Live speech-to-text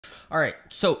All right,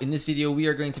 so in this video, we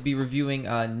are going to be reviewing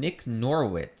Nick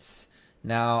Norwitz.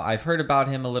 Now, I've heard about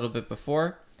him a little bit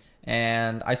before,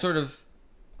 and I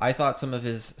thought some of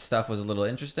his stuff was a little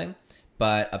interesting,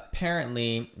 but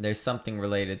apparently there's something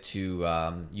related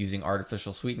to using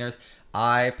artificial sweeteners.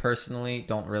 I personally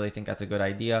don't really think that's a good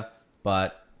idea,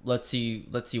 but let's see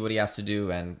what he has to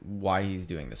do and why he's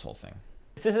doing this whole thing.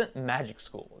 This isn't magic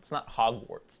school, it's not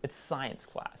Hogwarts, it's science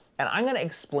class. And I'm gonna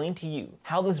explain to you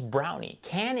how this brownie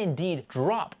can indeed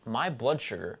drop my blood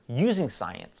sugar using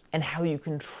science and how you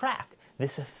can track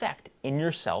this effect in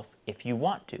yourself if you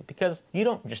want to, because you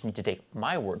don't just need to take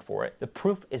my word for it. The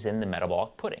proof is in the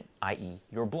metabolic pudding, i.e.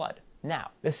 your blood.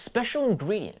 Now, the special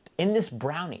ingredient in this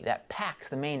brownie that packs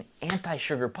the main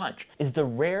anti-sugar punch is the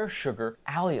rare sugar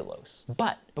allulose.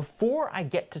 But before I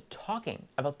get to talking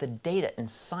about the data and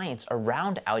science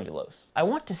around allulose, I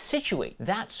want to situate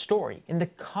that story in the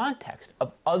context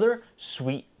of other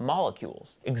sweet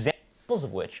molecules. Examples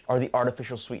of which are the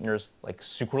artificial sweeteners like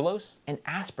sucralose and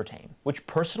aspartame, which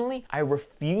personally I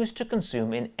refuse to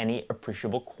consume in any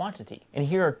appreciable quantity. And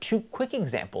here are two quick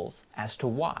examples as to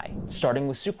why, starting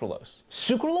with sucralose.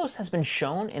 Sucralose has been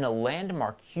shown in a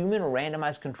landmark human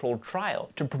randomized controlled trial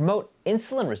to promote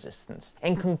insulin resistance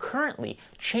and concurrently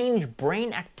change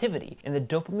brain activity in the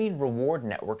dopamine reward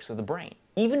networks of the brain,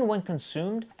 even when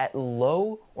consumed at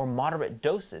low or moderate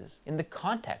doses in the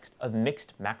context of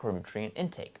mixed macronutrient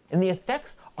intake. And the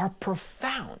effects are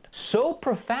profound. So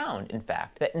profound, in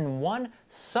fact, that in one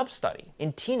sub-study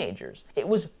in teenagers, it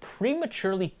was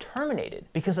prematurely terminated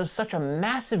because of such a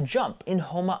massive jump in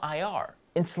HOMA-IR,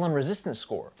 insulin resistance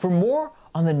score. For more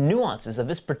on the nuances of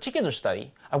this particular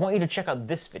study, I want you to check out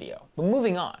this video. But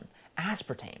moving on,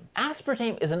 aspartame.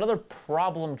 Aspartame is another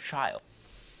problem child.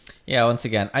 Yeah, once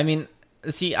again, I mean,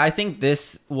 see, I think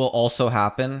this will also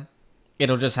happen.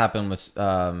 It'll just happen with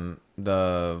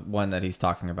the one that he's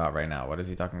talking about right now. What is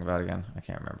he talking about again? I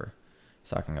can't remember.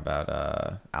 He's talking about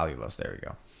allulose. There we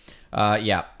go.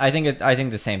 Yeah, I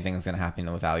think the same thing is going to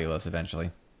happen with allulose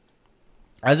eventually.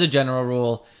 As a general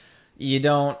rule, you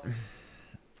don't.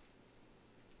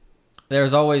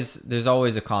 There's always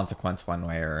a consequence one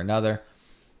way or another.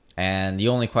 And the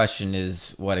only question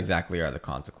is, what exactly are the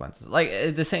consequences? Like,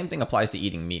 the same thing applies to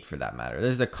eating meat for that matter.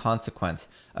 There's a consequence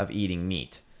of eating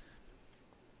meat.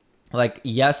 Like,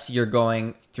 yes, you're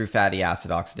going through fatty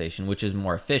acid oxidation, which is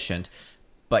more efficient,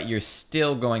 but you're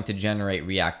still going to generate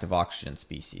reactive oxygen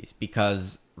species,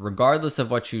 because regardless of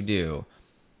what you do,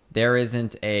 there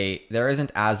isn't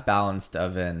as balanced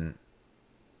of an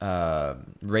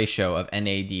ratio of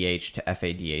NADH to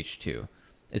FADH2.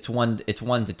 It's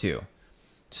one to 2.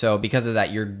 So because of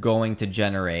that, you're going to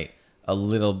generate a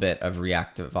little bit of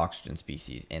reactive oxygen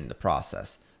species in the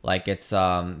process. Like it's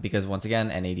because once again,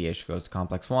 NADH goes to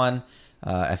complex 1,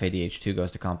 FADH2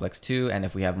 goes to complex 2, and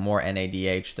if we have more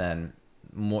NADH, then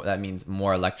that means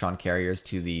more electron carriers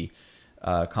to the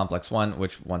complex 1,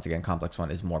 which once again, complex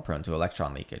 1 is more prone to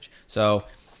electron leakage. So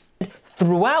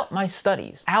throughout my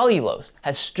studies, allulose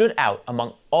has stood out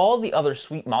among all the other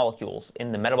sweet molecules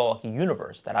in the metabolic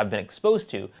universe that I've been exposed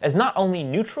to as not only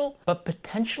neutral, but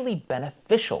potentially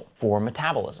beneficial for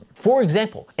metabolism. For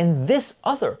example, in this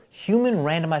other human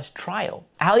randomized trial,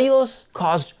 allulose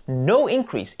caused no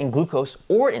increase in glucose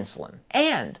or insulin.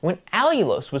 And when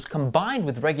allulose was combined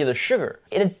with regular sugar,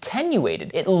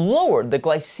 it lowered the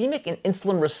glycemic and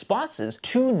insulin responses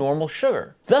to normal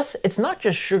sugar. Thus, it's not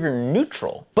just sugar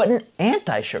neutral, but an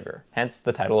anti-sugar, hence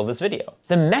the title of this video.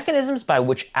 The mechanisms by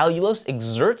which allulose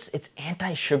exerts its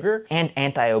anti-sugar and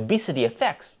anti-obesity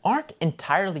effects aren't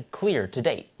entirely clear to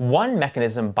date. One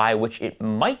mechanism by which it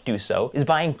might do so is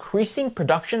by increasing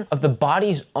production of the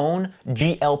body's own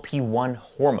GLP-1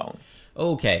 hormone.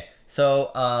 Okay,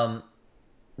 so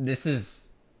this is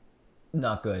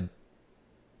not good.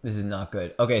 This is not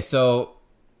good. Okay, so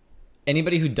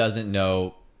anybody who doesn't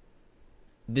know,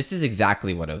 this is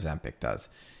exactly what Ozempic does.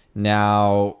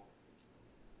 Now,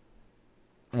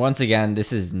 once again,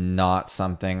 this is not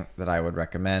something that I would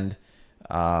recommend.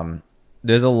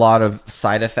 There's a lot of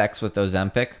side effects with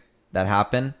Ozempic that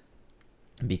happen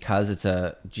because it's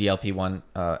a GLP-1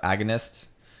 agonist.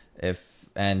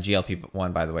 And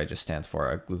GLP-1, by the way, just stands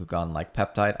for a glucagon-like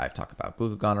peptide. I've talked about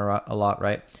glucagon a lot,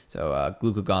 right? So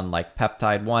glucagon-like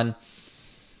peptide 1.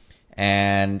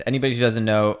 And anybody who doesn't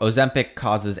know, Ozempic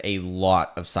causes a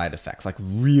lot of side effects, like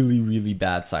really, really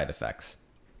bad side effects.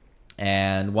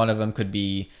 And one of them could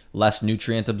be less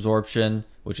nutrient absorption,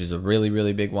 which is a really,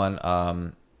 really big one,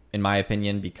 in my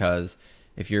opinion, because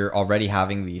if you're already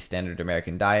having the standard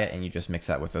American diet and you just mix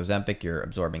that with Ozempic, you're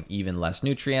absorbing even less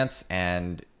nutrients,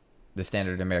 and the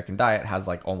standard American diet has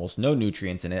like almost no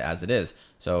nutrients in it as it is.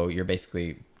 So you're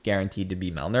basically guaranteed to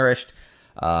be malnourished.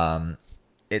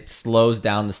 It slows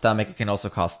down the stomach. It can also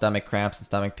cause stomach cramps and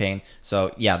stomach pain.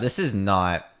 So yeah, this is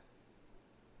not.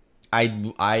 I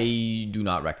do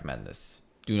not recommend this.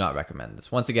 Do not recommend this.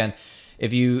 Once again,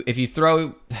 if you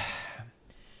throw,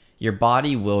 your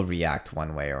body will react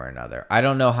one way or another. I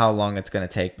don't know how long it's going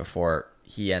to take before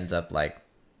he ends up like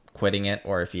quitting it,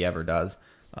 or if he ever does.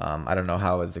 I don't know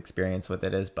how his experience with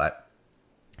it is, but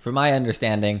from my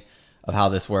understanding of how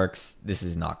this works, this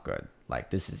is not good.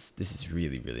 Like this is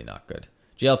really, really not good.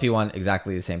 GLP-1,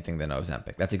 exactly the same thing than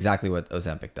Ozempic. That's exactly what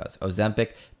Ozempic does. Ozempic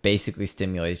basically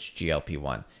stimulates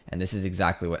GLP-1, and this is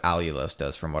exactly what allulose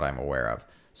does from what I'm aware of.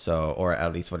 So, or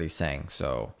at least what he's saying.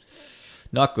 So,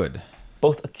 not good.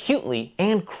 Both acutely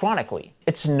and chronically.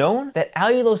 It's known that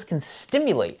allulose can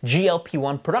stimulate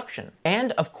GLP-1 production.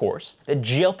 And of course, that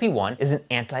GLP-1 is an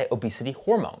anti-obesity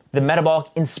hormone, the metabolic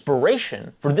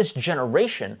inspiration for this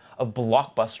generation of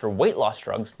blockbuster weight loss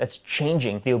drugs that's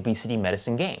changing the obesity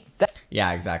medicine game.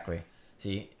 Yeah, exactly.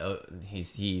 See, he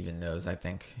even knows, I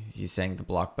think. He's saying the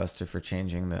blockbuster for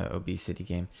changing the obesity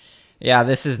game. Yeah,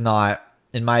 this is not,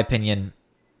 in my opinion,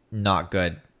 not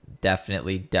good.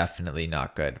 Definitely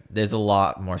not good. There's a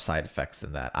lot more side effects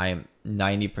than that. I am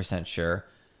 90% sure.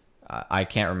 I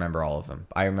can't remember all of them.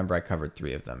 I remember I covered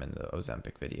 3 of them in the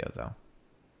Ozempic video, though.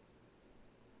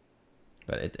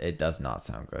 But it does not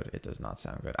sound good. It does not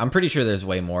sound good. I'm pretty sure there's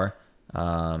way more,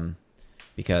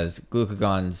 because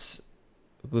glucagon's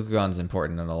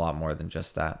important in a lot more than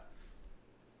just that.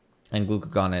 And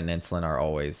glucagon and insulin are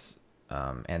always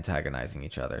antagonizing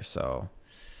each other, so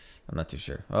I'm not too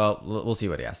sure. Well, we'll see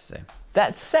what he has to say.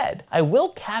 That said, I will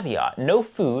caveat no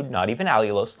food, not even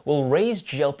allulose, will raise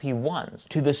GLP-1s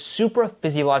to the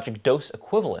supraphysiologic dose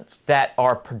equivalents that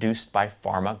are produced by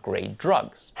pharma-grade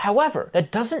drugs. However,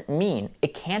 that doesn't mean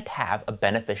it can't have a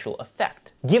beneficial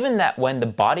effect, given that when the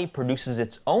body produces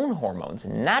its own hormones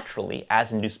naturally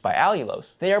as induced by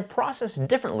allulose, they are processed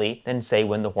differently than, say,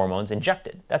 when the hormone's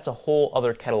injected. That's a whole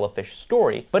other kettle of fish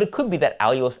story, but it could be that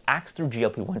allulose acts through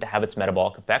GLP-1 to have its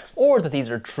metabolic effects, or that these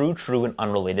are true and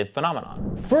unrelated phenomena.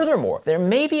 Furthermore, there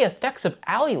may be effects of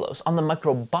allulose on the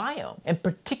microbiome, in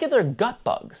particular gut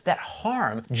bugs, that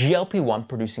harm GLP-1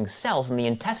 producing cells in the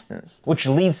intestines, which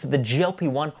leads to the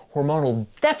GLP-1 hormonal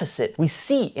deficit we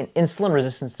see in insulin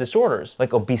resistance disorders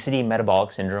like obesity,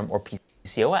 metabolic syndrome, or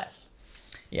PCOS.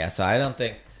 Yeah, so I don't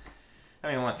think,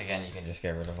 I mean, once again, you can just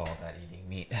get rid of all that eating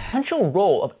meat. The potential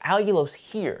role of allulose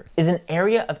here is an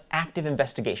area of active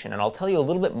investigation, and I'll tell you a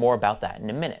little bit more about that in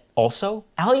a minute. Also,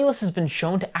 allulose has been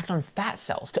shown to act on fat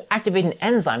cells to activate an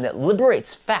enzyme that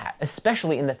liberates fat,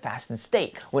 especially in the fasted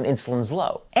state when insulin's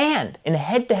low. And in a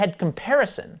head-to-head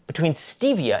comparison between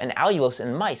stevia and allulose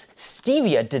in mice,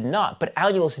 stevia did not, but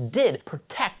allulose did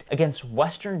protect against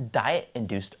Western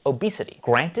diet-induced obesity.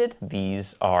 Granted,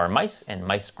 these are mice and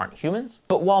mice aren't humans,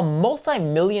 but while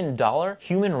multi-million-dollar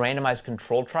human randomized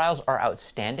controlled trials are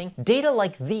outstanding, data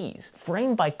like these,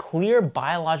 framed by clear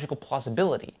biological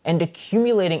plausibility and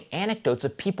accumulating anecdotes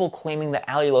of people claiming that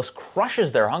allulose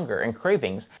crushes their hunger and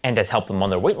cravings and has helped them on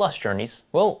their weight loss journeys,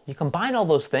 well, you combine all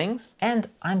those things, and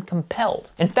I'm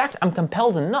compelled. In fact, I'm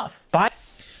compelled enough by...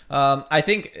 I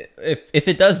think if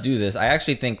it does do this, I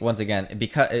actually think, once again,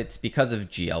 it's because of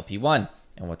GLP-1.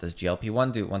 And what does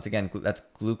GLP-1 do? Once again, that's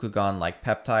glucagon-like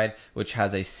peptide, which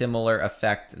has a similar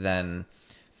effect than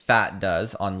fat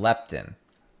does on leptin.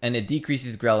 And it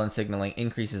decreases ghrelin signaling,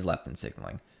 increases leptin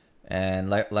signaling. And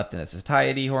leptin is a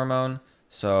satiety hormone.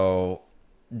 So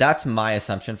that's my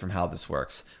assumption from how this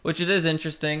works. Which it is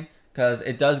interesting, because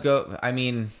it does go... I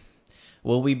mean,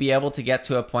 will we be able to get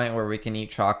to a point where we can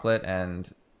eat chocolate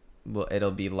and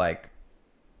it'll be like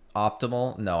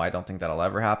optimal? No, I don't think that'll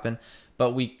ever happen.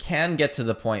 But we can get to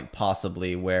the point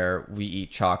possibly where we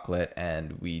eat chocolate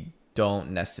and we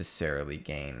don't necessarily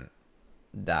gain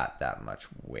that much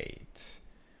weight.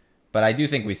 But I do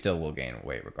think we still will gain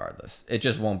weight regardless. It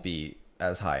just won't be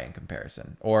as high in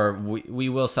comparison. Or we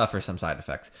will suffer some side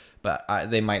effects, but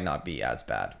they might not be as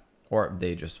bad. Or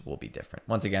they just will be different.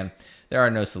 Once again, there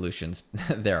are no solutions.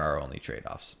 There are only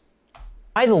trade-offs.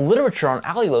 By the literature on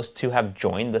allulose to have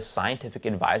joined the scientific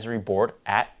advisory board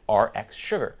at RX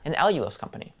Sugar, an allulose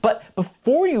company. But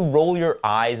before you roll your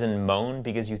eyes and moan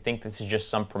because you think this is just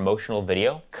some promotional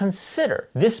video, consider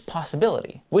this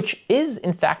possibility, which is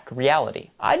in fact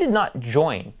reality. I did not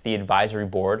join the advisory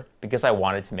board because I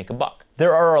wanted to make a buck.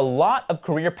 There are a lot of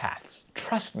career paths,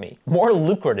 trust me, more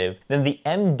lucrative than the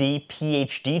MD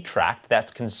PhD track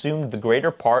that's consumed the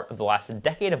greater part of the last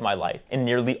decade of my life and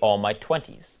nearly all my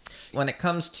 20s. When it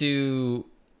comes to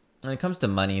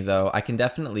money, though, I can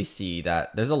definitely see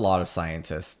that there's a lot of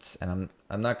scientists, and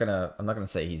I'm not gonna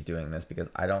say he's doing this because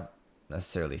I don't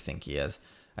necessarily think he is.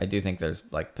 I do think there's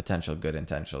like potential good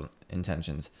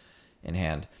intentions in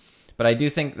hand. But I do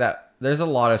think that there's a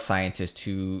lot of scientists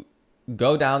who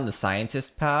go down the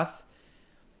scientist path.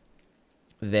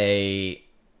 They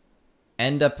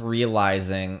end up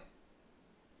realizing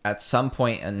at some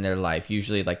point in their life,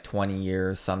 usually like 20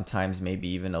 years, sometimes maybe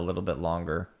even a little bit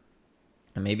longer,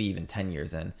 and maybe even 10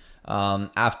 years in,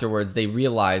 afterwards, they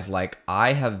realize like,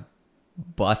 I have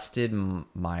busted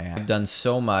I've done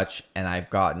so much and I've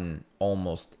gotten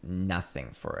almost nothing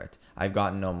for it. I've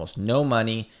gotten almost no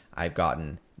money. I've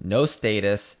gotten no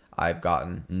status. I've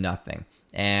gotten nothing.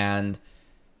 And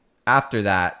after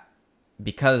that,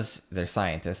 because they're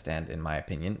scientists, and in my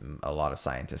opinion, a lot of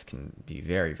scientists can be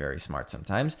very, very smart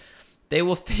sometimes, they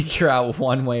will figure out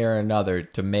one way or another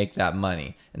to make that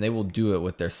money, and they will do it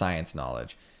with their science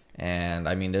knowledge. And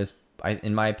I mean,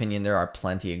 in my opinion, there are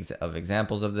plenty of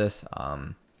examples of this.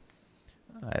 I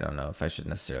don't know if I should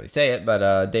necessarily say it,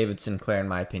 but David Sinclair, in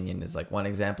my opinion, is like one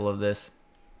example of this.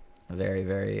 A very,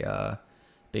 very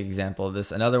big example of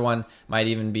this. Another one might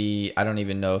even be, I don't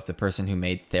even know if the person who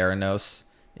made Theranos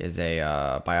is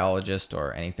a biologist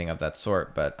or anything of that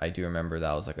sort, but I do remember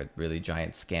that was like a really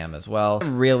giant scam as well.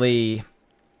 Really,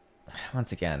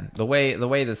 once again, the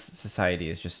way this society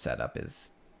is just set up is,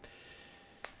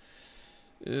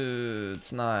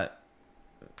 it's not,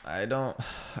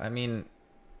 I mean,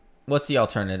 what's the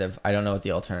alternative? I don't know what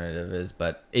the alternative is,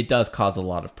 but it does cause a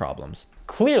lot of problems.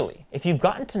 Clearly, if you've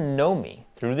gotten to know me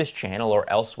through this channel or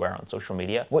elsewhere on social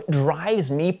media, what drives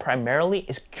me primarily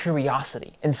is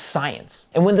curiosity and science.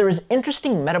 And when there is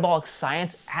interesting metabolic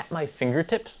science at my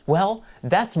fingertips, well,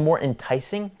 that's more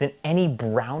enticing than any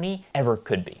brownie ever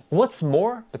could be. What's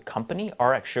more, the company,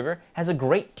 RX Sugar, has a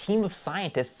great team of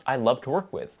scientists I love to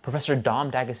work with. Professor Dom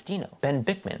D'Agostino, Ben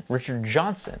Bickman, Richard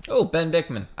Johnson. Oh, Ben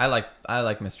Bickman. I like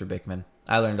Mr. Bickman.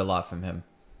 I learned a lot from him.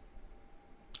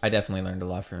 I definitely learned a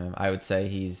lot from him. I would say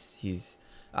he's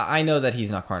I know that he's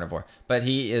not carnivore, but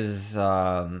he is,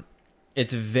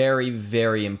 it's very,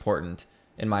 very important,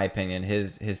 in my opinion.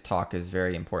 His talk is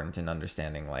very important in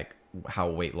understanding like how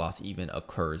weight loss even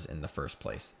occurs in the first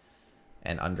place,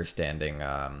 and understanding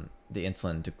the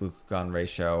insulin to glucagon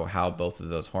ratio, how both of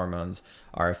those hormones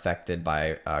are affected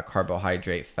by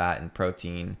carbohydrate, fat, and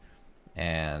protein,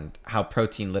 and how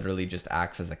protein literally just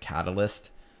acts as a catalyst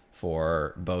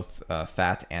for both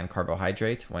fat and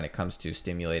carbohydrate when it comes to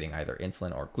stimulating either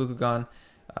insulin or glucagon,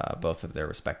 both of their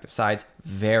respective sides.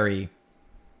 Very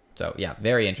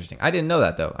interesting. I didn't know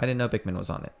that though. I didn't know Bickman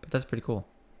was on it, but that's pretty cool.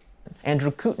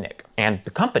 Andrew Kutnick, and the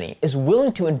company is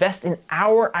willing to invest in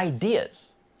our ideas.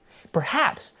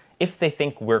 Perhaps if they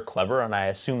think we're clever, and I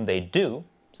assume they do,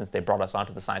 since they brought us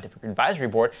onto the Scientific Advisory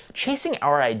Board, chasing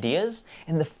our ideas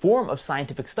in the form of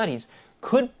scientific studies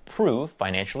could prove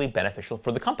financially beneficial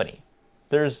for the company.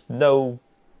 There's no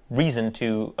reason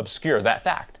to obscure that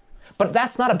fact. But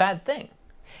that's not a bad thing.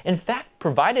 In fact,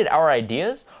 provided our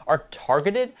ideas are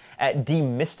targeted at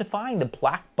demystifying the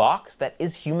black box that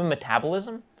is human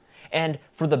metabolism, and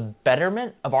for the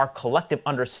betterment of our collective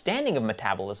understanding of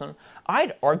metabolism,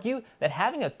 I'd argue that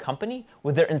having a company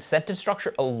with their incentive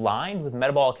structure aligned with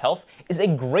metabolic health is a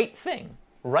great thing,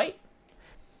 right?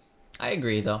 I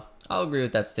agree, though. I'll agree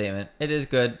with that statement. It is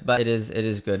good, but it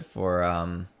is good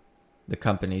for the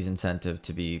company's incentive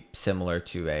to be similar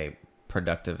to a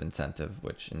productive incentive,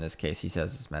 which in this case he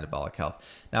says is metabolic health.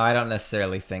 Now, I don't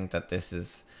necessarily think that this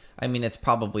is, I mean, it's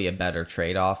probably a better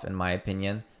trade-off in my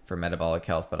opinion for metabolic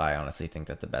health, but I honestly think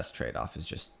that the best trade-off is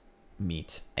just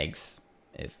meat, eggs.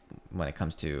 When it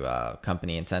comes to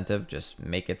company incentive, just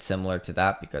make it similar to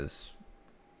that, because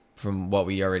from what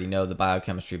we already know, the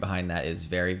biochemistry behind that is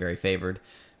very, very favored.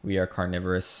 We are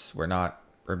carnivorous. We're not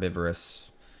herbivorous.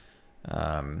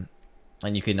 And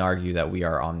you can argue that we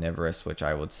are omnivorous, which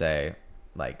I would say,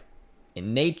 like,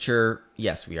 in nature,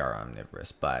 yes, we are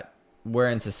omnivorous, but we're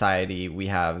in society. We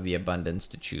have the abundance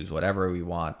to choose whatever we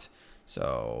want.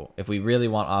 So if we really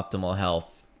want optimal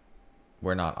health,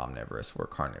 we're not omnivorous. We're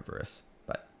carnivorous.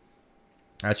 But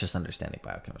that's just understanding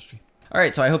biochemistry. All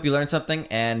right, so I hope you learned something.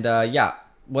 And yeah,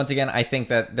 once again, I think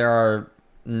that there are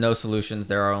no solutions.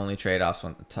 There are only trade-offs.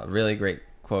 Really great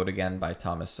quote again by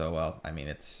Thomas Sowell. I mean,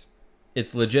 it's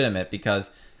legitimate, because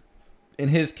in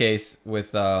his case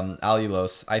with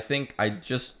allulose, I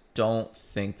just don't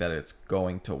think that it's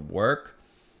going to work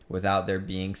without there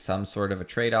being some sort of a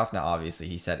trade-off. Now, obviously,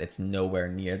 he said it's nowhere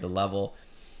near the level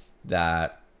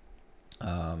that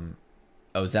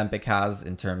Ozempic has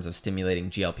in terms of stimulating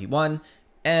GLP-1.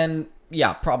 And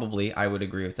yeah, probably I would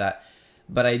agree with that.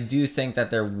 But I do think that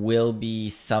there will be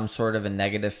some sort of a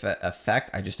negative effect.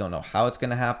 I just don't know how it's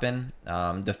going to happen.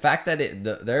 The fact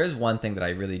that there is one thing that I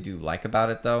really do like about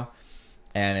it, though,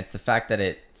 and it's the fact that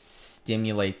it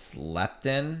stimulates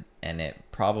leptin and it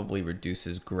probably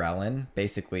reduces ghrelin.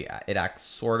 Basically, it acts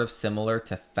sort of similar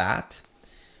to fat,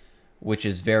 which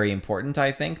is very important,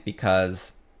 I think,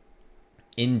 because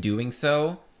in doing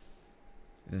so,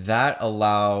 that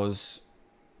allows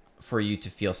for you to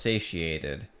feel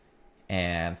satiated.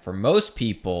 And for most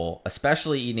people,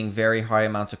 especially eating very high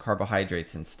amounts of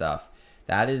carbohydrates and stuff,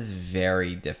 that is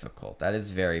very difficult. That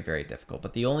is very, very difficult.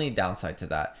 But the only downside to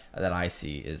that I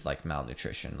see is like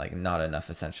malnutrition, like not enough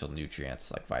essential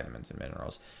nutrients like vitamins and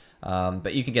minerals.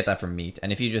 But you can get that from meat.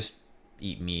 And if you just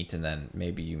eat meat and then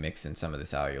maybe you mix in some of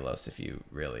this allulose if you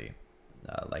really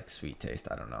like sweet taste,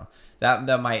 I don't know.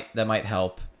 That might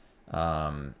help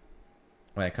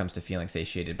when it comes to feeling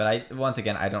satiated. But once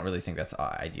again, I don't really think that's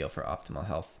ideal for optimal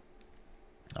health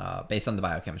based on the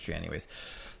biochemistry anyways.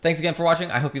 Thanks again for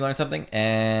watching. I hope you learned something.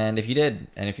 And if you did,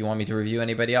 and if you want me to review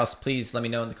anybody else, please let me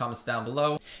know in the comments down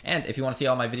below. And if you want to see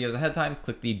all my videos ahead of time,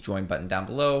 click the join button down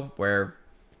below where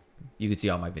you can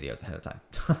see all my videos ahead of time.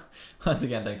 Once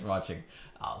again, thanks for watching.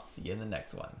 I'll see you in the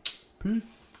next one.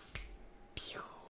 Peace.